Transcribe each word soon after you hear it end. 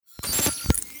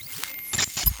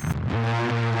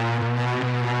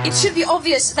It should be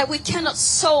obvious that we cannot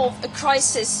solve a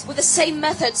crisis with the same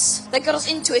methods that got us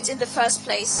into it in the first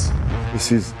place.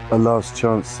 This is a last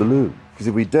chance saloon. Because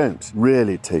if we don't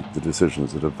really take the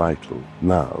decisions that are vital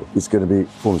now, it's going to be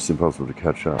almost impossible to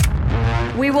catch up.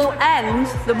 We will end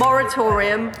the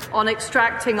moratorium on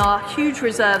extracting our huge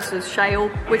reserves of shale,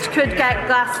 which could get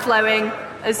gas flowing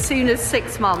as soon as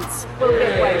 6 months. We'll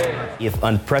give way. If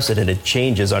unprecedented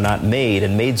changes are not made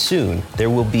and made soon,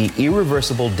 there will be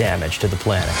irreversible damage to the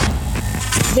planet.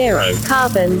 Zero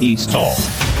Carbon East Talk.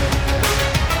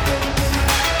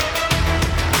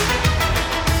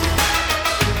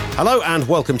 Hello and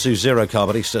welcome to Zero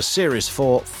Carbon Easter Series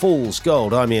 4 Fool's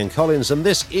Gold. I'm Ian Collins and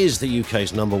this is the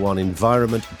UK's #1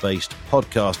 environment-based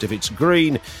podcast. If it's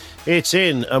green, it's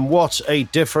in. And what a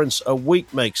difference a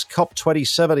week makes.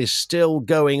 COP27 is still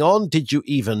going on. Did you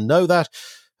even know that?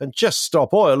 And Just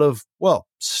Stop Oil have, well,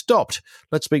 stopped.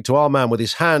 Let's speak to our man with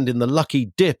his hand in the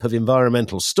lucky dip of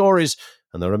environmental stories.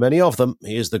 And there are many of them.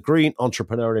 He is the green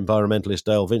entrepreneur and environmentalist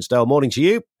Dale Vince. Dale, morning to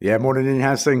you. Yeah, morning, Ian.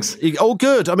 How's things? Oh,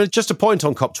 good. I mean, just a point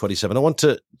on COP27. I want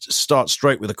to start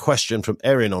straight with a question from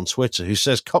Erin on Twitter, who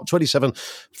says, COP27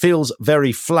 feels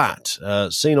very flat.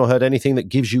 Seen or heard anything that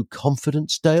gives you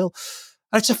confidence, Dale?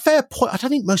 And it's a fair point. I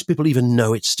don't think most people even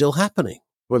know it's still happening.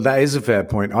 Well, that is a fair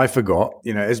point. I forgot.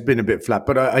 It's been a bit flat,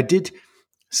 but I did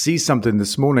see something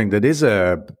this morning that is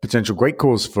a potential great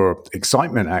cause for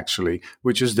excitement, actually,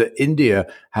 which is that India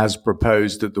has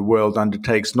proposed that the world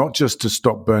undertakes not just to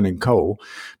stop burning coal,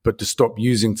 but to stop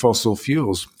using fossil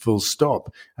fuels, full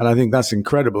stop. And I think that's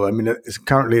incredible. I mean,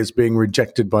 currently it's being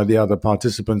rejected by the other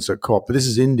participants at COP, but this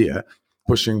is India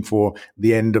pushing for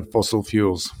the end of fossil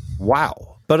fuels.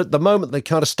 Wow. But at the moment, they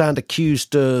kind of stand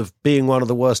accused of being one of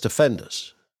the worst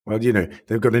offenders. Well,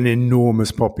 they've got an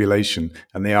enormous population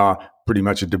and they are pretty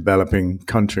much a developing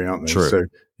country, aren't they? True. So,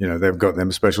 they've got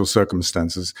them special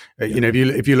circumstances.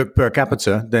 If you look per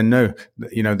capita, then no,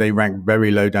 they rank very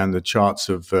low down the charts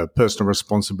of personal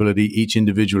responsibility, each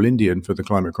individual Indian for the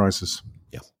climate crisis.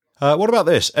 Yeah. What about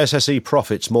this? SSE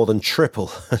profits more than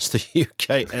triple as the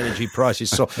UK energy prices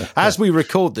soar. As we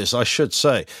record this, I should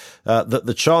say that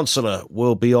the Chancellor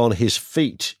will be on his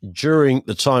feet during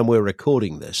the time we're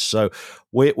recording this. So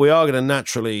we are going to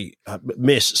naturally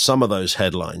miss some of those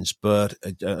headlines, but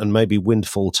and maybe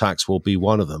windfall tax will be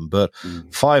one of them. But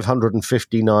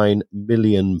 £559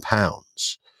 million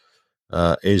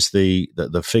is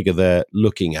the figure they're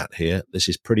looking at here. This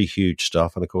is pretty huge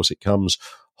stuff. And of course, it comes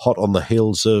hot on the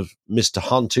heels of Mr.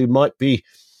 Hunt, who might be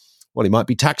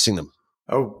taxing them.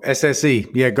 Oh, SSE.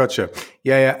 Yeah, gotcha.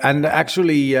 Yeah. And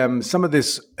actually, some of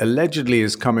this allegedly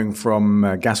is coming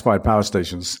from gas-fired power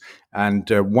stations. And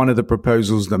one of the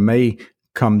proposals that may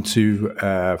come to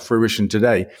fruition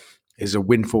today is a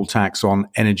windfall tax on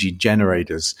energy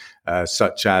generators,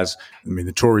 such as,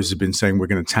 the Tories have been saying we're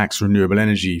going to tax renewable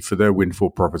energy for their windfall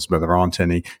profits, but there aren't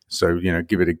any. So,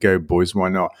 give it a go, boys. Why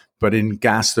not? But in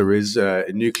gas, there is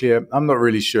nuclear. I'm not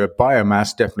really sure.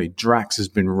 Biomass, definitely. Drax has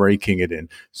been raking it in.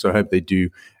 So I hope they do,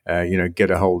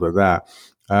 get a hold of that.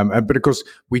 But of course,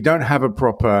 we don't have a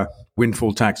proper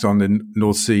windfall tax on the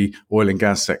North Sea oil and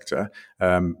gas sector.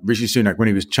 Rishi Sunak, when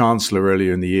he was Chancellor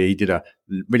earlier in the year, he did a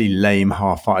really lame,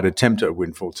 half-hearted attempt at a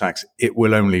windfall tax. It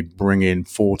will only bring in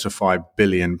 £4 to £5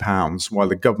 billion, while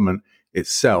the government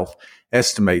itself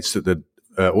estimates that the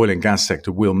oil and gas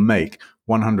sector will make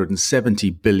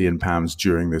 £170 billion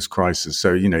during this crisis.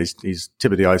 So, he's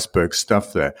tip of the iceberg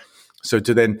stuff there. So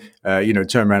to then,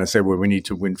 turn around and say, well, we need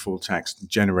to windfall tax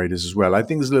generators as well. I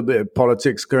think there's a little bit of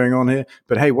politics going on here.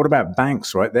 But hey, what about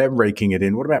banks, right? They're raking it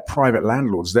in. What about private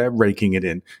landlords? They're raking it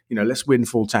in. Let's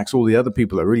windfall tax all the other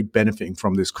people that are really benefiting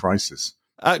from this crisis.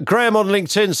 Graham on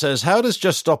LinkedIn says, how does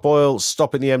Just Stop Oil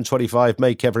stopping the M25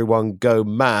 make everyone go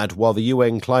mad while the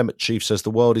UN climate chief says the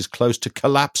world is close to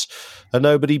collapse and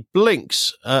nobody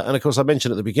blinks? And of course, I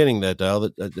mentioned at the beginning there, Dale,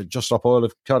 that Just Stop Oil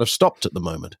have kind of stopped at the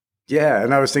moment. Yeah,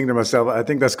 and I was thinking to myself, I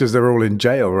think that's because they're all in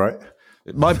jail, right?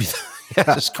 It might be. Yeah,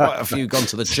 there's quite a few gone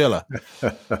to the chiller.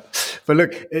 But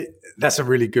look, that's a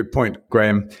really good point,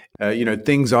 Graham.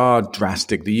 Things are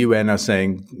drastic. The UN are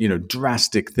saying,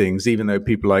 drastic things, even though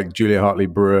people like Julia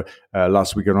Hartley-Brewer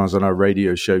last week when I was on our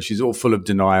radio show, she's all full of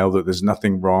denial that there's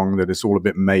nothing wrong, that it's all a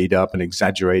bit made up and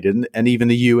exaggerated. And even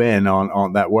the UN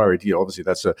aren't that worried. Obviously,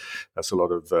 that's a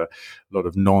lot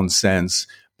of nonsense.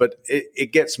 But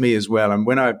it gets me as well. And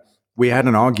we had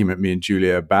an argument, me and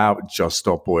Julia, about Just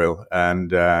Stop Oil.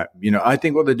 And, I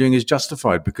think what they're doing is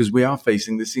justified because we are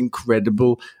facing this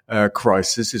incredible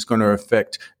crisis. It's going to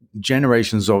affect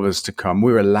generations of us to come,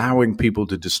 we're allowing people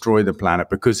to destroy the planet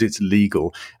because it's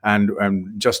legal. And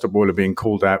Just Stop Oil are being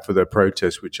called out for their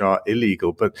protests, which are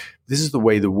illegal. But this is the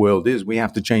way the world is. We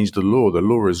have to change the law. The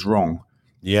law is wrong.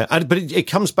 Yeah, but it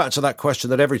comes back to that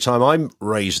question that every time I'm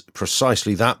raised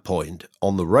precisely that point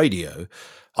on the radio,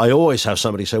 I always have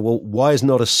somebody say, well, why is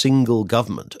not a single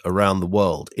government around the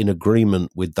world in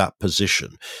agreement with that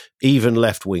position? Even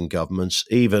left-wing governments,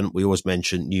 even, we always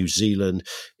mention New Zealand,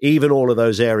 even all of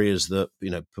those areas that,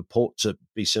 purport to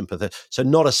be sympathetic. So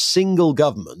not a single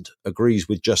government agrees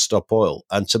with Just Stop Oil.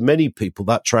 And to many people,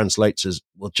 that translates as,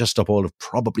 well, Just Stop Oil have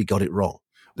probably got it wrong.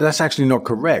 That's actually not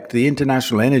correct. The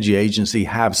International Energy Agency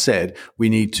have said we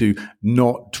need to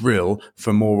not drill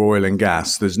for more oil and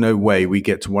gas. There's no way we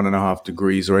get to 1.5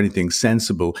 degrees or anything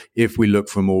sensible if we look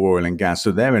for more oil and gas.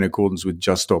 So they're in accordance with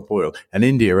Just Stop Oil. And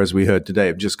India, as we heard today,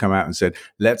 have just come out and said,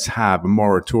 let's have a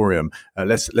moratorium.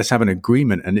 Let's have an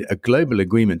agreement, and a global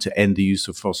agreement to end the use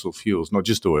of fossil fuels, not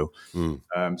just oil.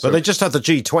 But they just had the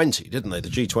G20, didn't they? The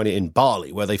G20 in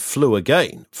Bali, where they flew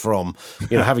again from,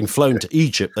 having flown to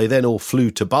Egypt. They then all flew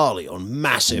to Bali on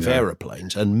massive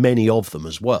aeroplanes, and many of them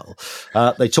as well.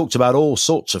 They talked about all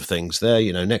sorts of things there.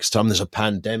 Next time there's a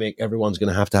pandemic, everyone's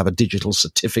going to have a digital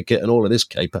certificate and all of this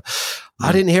caper.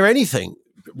 I didn't hear anything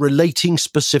relating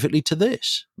specifically to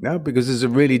this. No, because it's a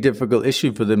really difficult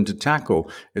issue for them to tackle.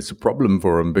 It's a problem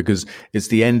for them because it's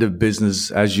the end of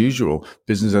business as usual,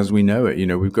 business as we know it.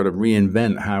 We've got to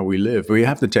reinvent how we live. We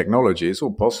have the technology; it's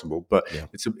all possible, but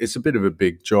it's a bit of a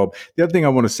big job. The other thing I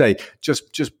want to say,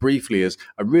 just briefly, is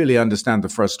I really understand the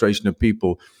frustration of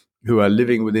people who are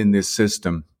living within this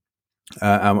system.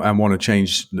 And want to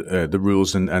change the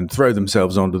rules and throw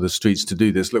themselves onto the streets to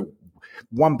do this. Look,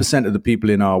 1% of the people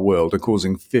in our world are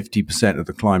causing 50% of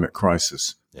the climate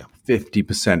crisis. Yeah.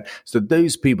 50%. So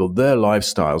those people, their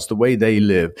lifestyles, the way they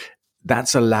live,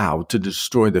 that's allowed to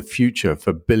destroy the future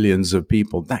for billions of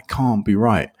people. That can't be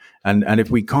right. And if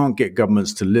we can't get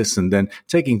governments to listen, then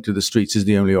taking to the streets is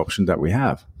the only option that we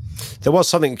have. There was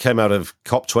something that came out of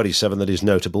COP27 that is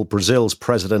notable. Brazil's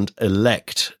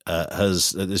president-elect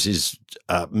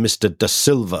Mr. Da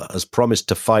Silva, has promised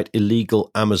to fight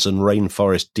illegal Amazon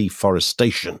rainforest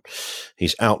deforestation.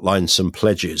 He's outlined some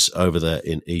pledges over there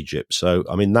in Egypt. So,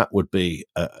 that would be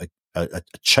a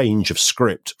change of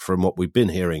script from what we've been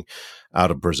hearing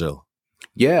out of Brazil.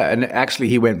 Yeah, and actually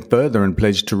he went further and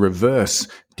pledged to reverse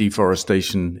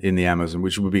deforestation in the Amazon,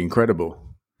 which would be incredible.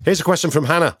 Here's a question from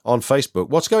Hannah on Facebook.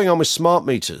 What's going on with smart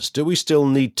meters? Do we still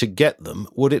need to get them?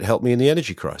 Would it help me in the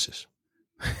energy crisis?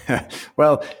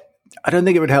 Well, I don't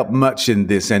think it would help much in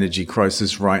this energy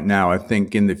crisis right now. I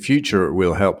think in the future it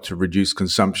will help to reduce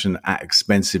consumption at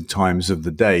expensive times of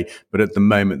the day. But at the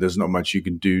moment, there's not much you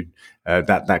can do.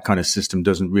 That kind of system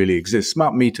doesn't really exist.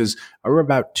 Smart meters are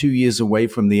about 2 years away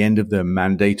from the end of the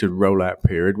mandated rollout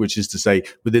period, which is to say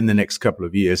within the next couple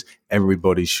of years,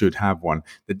 everybody should have one.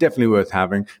 They're definitely worth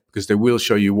having because they will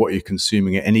show you what you're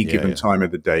consuming at any given time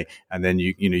of the day. And then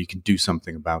you can do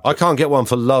something about it. I can't get one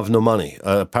for love nor money.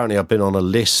 Apparently I've been on a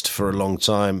list for a long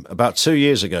time. About 2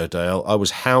 years ago, Dale, I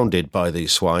was hounded by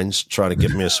these swines trying to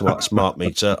give me a smart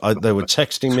meter. They were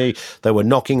texting me. They were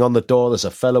knocking on the door. There's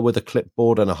a fella with a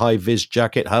clipboard and a high-vis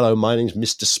jacket. Hello, my name's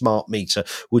Mr. Smart Meter.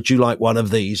 Would you like one of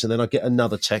these? And then I get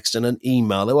another text and an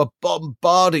email. They were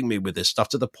bombarding me with this stuff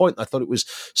to the point I thought it was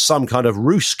some kind of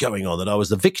ruse going on that I was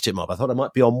the victim of. I thought I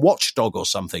might be on Watchdog or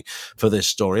something for this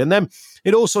story. And then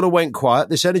it all sort of went quiet.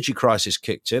 This energy crisis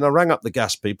kicked in. I rang up the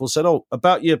gas people, said,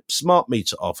 about your smart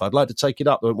meter offer, I'd like to take it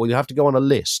up. They went, well, you have to go on a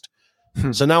list.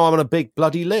 So now I'm on a big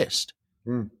bloody list.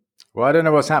 Well, I don't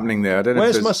know what's happening there. I don't know.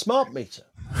 Where's my smart meter?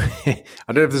 I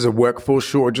don't know if there's a workforce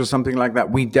shortage or something like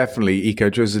that. We definitely,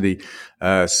 Ecotricity,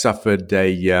 suffered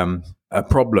a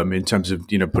problem in terms of,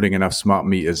 putting enough smart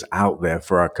meters out there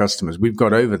for our customers. We've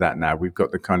got over that now. We've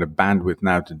got the kind of bandwidth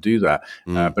now to do that.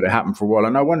 But it happened for a while.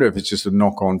 And I wonder if it's just a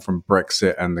knock on from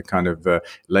Brexit and the kind of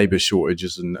labor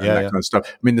shortages and that kind of stuff.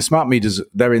 I mean, the smart meters,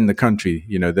 they're in the country.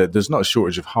 There's not a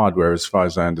shortage of hardware as far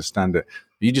as I understand it.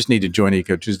 You just need to join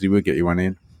Ecotricity. We'll get you one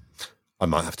in. I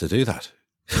might have to do that.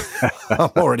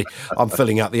 I'm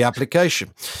filling out the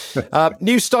application.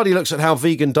 New study looks at how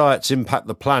vegan diets impact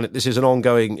the planet. This is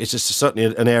it's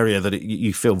certainly an area that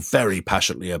you feel very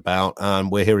passionately about,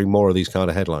 and we're hearing more of these kind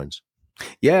of headlines.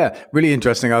 Yeah, really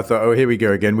interesting. I thought, here we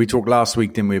go again. We talked last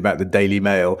week, didn't we, about the Daily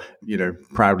Mail,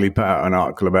 proudly put out an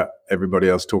article about everybody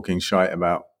else talking shite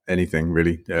about anything,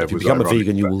 really. If you become a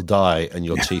vegan, you will die and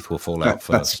your teeth will fall out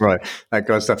first. That's right, that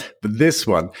kind of stuff. But this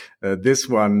one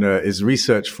is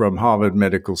research from Harvard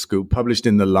Medical School, published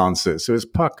in The Lancet. So it's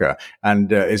pucker,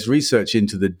 and it's research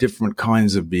into the different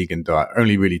kinds of vegan diet,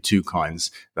 only really two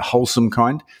kinds, the wholesome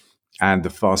kind and the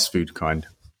fast food kind.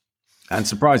 And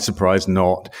surprise, surprise,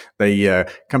 not. They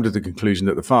come to the conclusion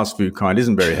that the fast food kind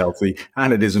isn't very healthy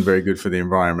and it isn't very good for the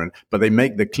environment. But they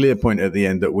make the clear point at the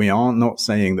end that we are not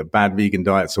saying that bad vegan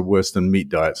diets are worse than meat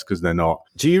diets, because they're not.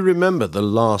 Do you remember the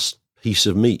last piece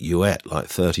of meat you ate like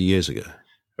 30 years ago?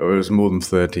 It was more than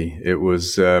 30. It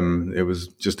was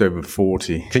just over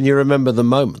 40. Can you remember the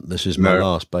moment? This is my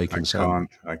last bacon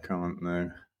sandwich. I can't, no.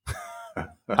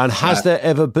 And has there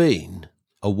ever been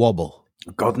a wobble?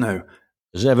 God, no.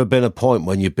 Has there ever been a point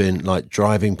when you've been like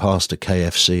driving past a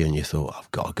KFC and you thought,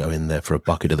 I've got to go in there for a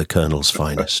bucket of the Colonel's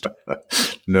finest?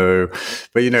 No,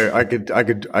 but I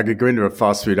could go into a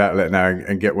fast food outlet now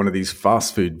and get one of these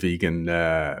fast food vegan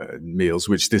meals,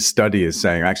 which this study is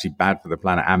saying are actually bad for the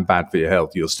planet and bad for your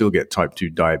health. You'll still get type 2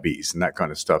 diabetes and that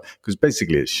kind of stuff, because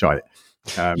basically it's shite.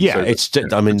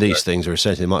 These things are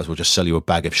essentially, they might as well just sell you a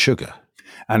bag of sugar.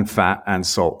 And fat and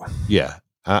salt. Yeah.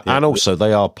 And also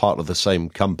they are part of the same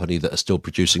company that are still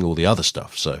producing all the other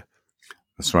stuff. So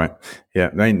that's right.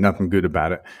 Yeah, there ain't nothing good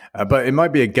about it. But it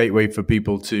might be a gateway for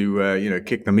people to,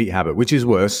 kick the meat habit, which is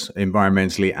worse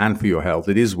environmentally and for your health.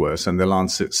 It is worse. And the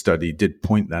Lancet study did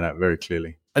point that out very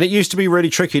clearly. And it used to be really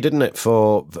tricky, didn't it,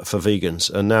 for vegans?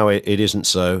 And now it isn't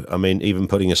so. I mean, even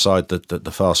putting aside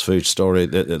the fast food story,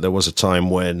 there was a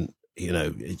time when,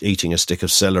 eating a stick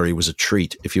of celery was a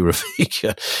treat if you were a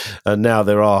vegan. And now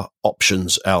there are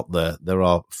options out there. There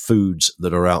are foods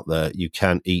that are out there you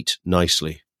can eat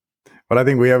nicely. Well, I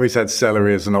think we always had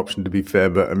celery as an option, to be fair.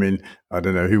 But I mean, I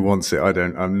don't know who wants it.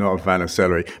 I'm not a fan of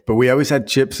celery. But we always had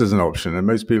chips as an option. And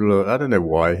most people are, I don't know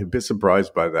why, a bit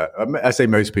surprised by that. I say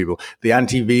most people. The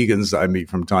anti-vegans that I meet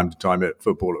from time to time at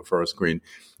football at Forest Green,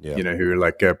 who are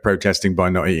like protesting by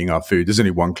not eating our food. There's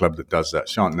only one club that does that.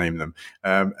 Shan't name them.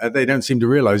 They don't seem to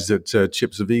realize that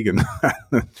chips are vegan.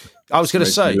 I was going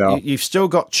to say, you've still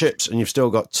got chips and you've still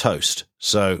got toast.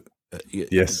 So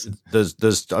yes, there's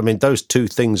those two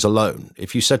things alone.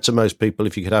 If you said to most people,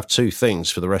 if you could have two things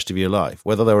for the rest of your life,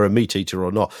 whether they were a meat eater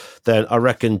or not, then I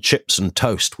reckon chips and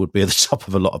toast would be at the top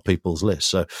of a lot of people's list.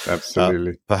 So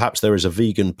absolutely, perhaps there is a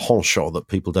vegan penchant that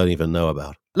people don't even know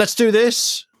about. Let's do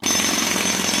this.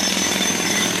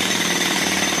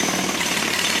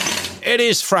 It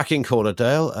is fracking corner,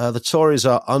 Dale. The Tories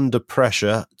are under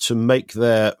pressure to make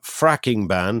their fracking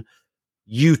ban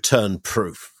U-turn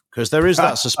proof, because there is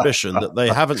that suspicion that they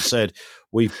haven't said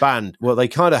we've banned. Well, they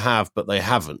kind of have, but they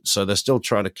haven't. So they're still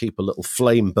trying to keep a little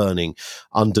flame burning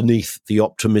underneath the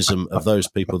optimism of those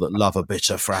people that love a bit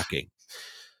of fracking.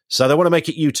 So they want to make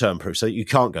it U-turn proof so that you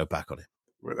can't go back on it.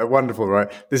 Wonderful,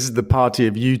 right? This is the party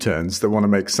of U-turns that want to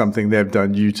make something they've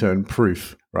done U-turn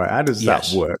proof, right? How does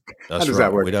that work? How does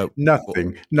that work?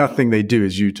 Nothing they do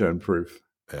is U-turn proof.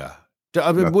 Yeah.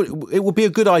 I mean, it would be a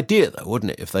good idea, though,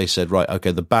 wouldn't it, if they said, right,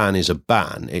 okay, the ban is a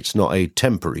ban. It's not a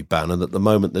temporary ban. And at the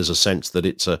moment, there's a sense that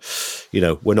it's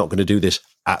we're not going to do this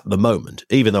at the moment,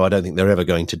 even though I don't think they're ever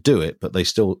going to do it. But they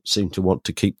still seem to want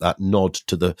to keep that nod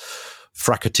to the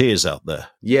fracketeers out there.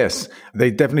 Yes,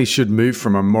 they definitely should move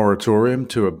from a moratorium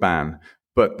to a ban.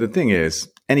 But the thing is,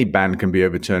 any ban can be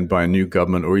overturned by a new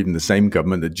government or even the same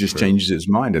government that just changes its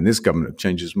mind. And this government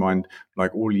changes its mind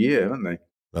like all year, haven't they?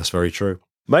 That's very true.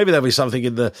 Maybe there'll be something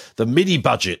in the mini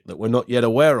budget that we're not yet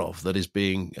aware of that is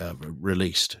being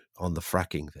released on the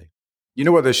fracking thing. You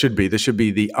know what there should be? There should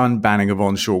be the unbanning of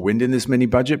onshore wind in this mini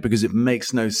budget, because it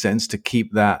makes no sense to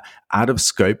keep that out of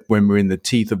scope when we're in the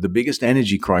teeth of the biggest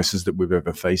energy crisis that we've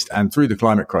ever faced. And through the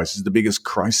climate crisis, the biggest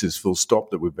crisis full stop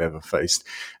that we've ever faced.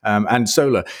 And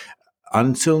solar.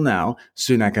 Until now,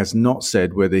 Sunak has not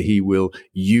said whether he will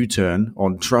U-turn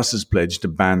on Truss's pledge to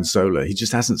ban solar. He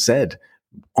just hasn't said.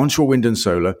 Onshore wind and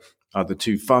solar are the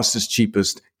two fastest,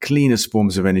 cheapest, cleanest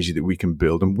forms of energy that we can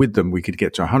build. And with them, we could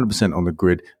get to 100% on the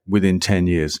grid within 10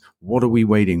 years. What are we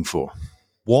waiting for?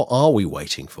 What are we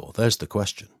waiting for? There's the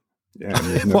question. Yeah,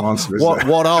 there's no answer, is there?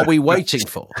 What are we waiting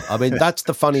for? I mean, that's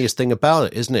the funniest thing about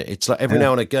it, isn't it? It's like every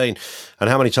now and again, and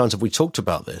how many times have we talked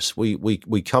about this? We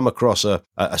come across a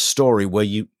story where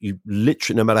you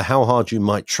literally, no matter how hard you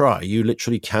might try, you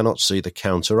literally cannot see the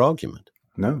counter argument.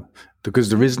 No, because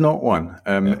there is not one.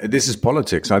 This is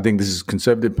politics. I think this is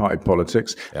Conservative Party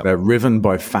politics. Yep. They're riven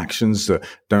by factions that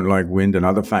don't like wind and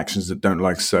other factions that don't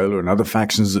like solar and other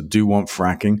factions that do want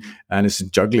fracking. And it's a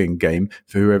juggling game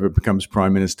for whoever becomes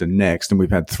prime minister next. And we've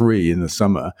had 3 in the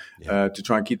summer to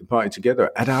try and keep the party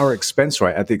together at our expense,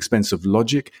 right? At the expense of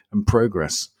logic and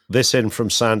progress. This in from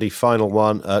Sandy, final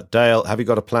one. Dale, have you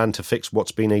got a plan to fix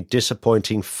what's been a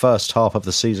disappointing first half of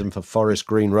the season for Forest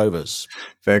Green Rovers?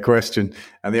 Fair question.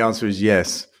 And the answer is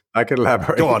yes. I could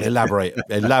elaborate. Go on, elaborate.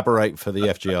 Elaborate for the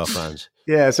FGR fans.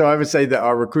 Yeah, so I would say that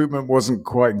our recruitment wasn't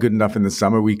quite good enough in the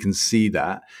summer. We can see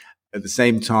that. At the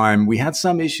same time, we had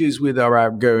some issues with our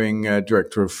outgoing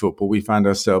director of football. We found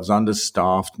ourselves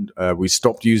understaffed. We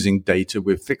stopped using data.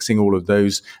 We're fixing all of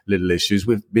those little issues.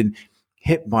 We've been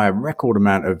hit by a record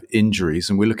amount of injuries,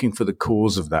 and we're looking for the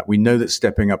cause of that. We know that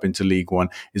stepping up into League One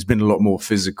has been a lot more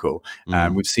physical.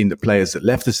 We've seen the players that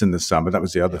left us in the summer. That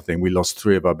was the other thing. We lost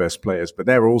 3 of our best players, but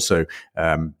they're also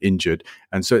injured.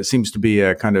 And so it seems to be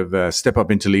a kind of step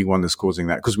up into League One that's causing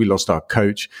that, because we lost our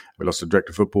coach, we lost the director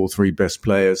of football, 3 best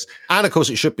players. And of course,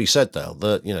 it should be said, Dale,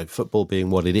 that, football being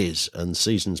what it is and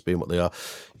seasons being what they are,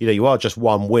 you are just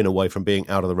 1 win away from being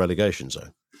out of the relegation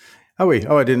zone. Oh,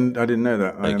 I didn't know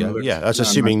that. There you go. Yeah, that's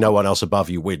assuming no one else above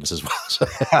you wins as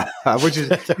well. Which is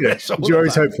you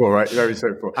always hope for, right? You always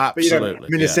hope for. Absolutely.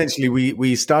 But, essentially,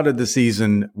 we started the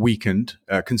season weakened,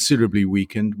 considerably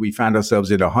weakened. We found ourselves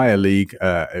in a higher league.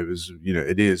 It was,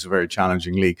 it is a very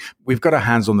challenging league. We've got our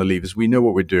hands on the levers. We know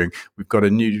what we're doing. We've got a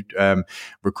new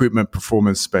recruitment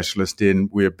performance specialist in.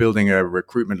 We're building a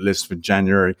recruitment list for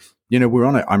January. We're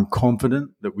on it. I'm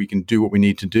confident that we can do what we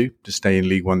need to do to stay in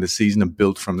League One this season and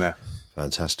build from there.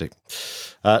 Fantastic.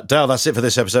 Dale, that's it for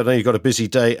this episode. I know you've got a busy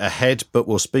day ahead, but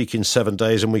we'll speak in 7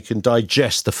 days and we can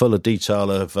digest the fuller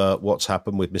detail of what's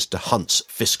happened with Mr. Hunt's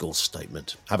fiscal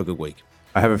statement. Have a good week.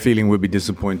 I have a feeling we'll be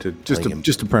disappointed.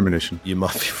 Just a premonition. You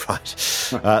might be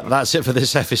right. That's it for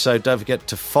this episode. Don't forget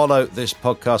to follow this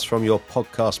podcast from your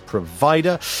podcast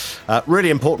provider. Really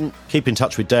important, keep in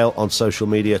touch with Dale on social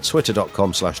media,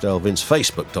 twitter.com/Dale Vince,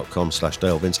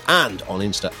 facebook.com/Dale Vince, and on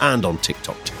Insta and on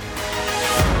TikTok too.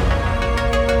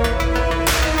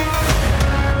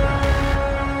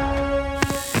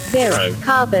 Zero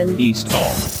Carbon East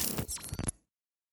on.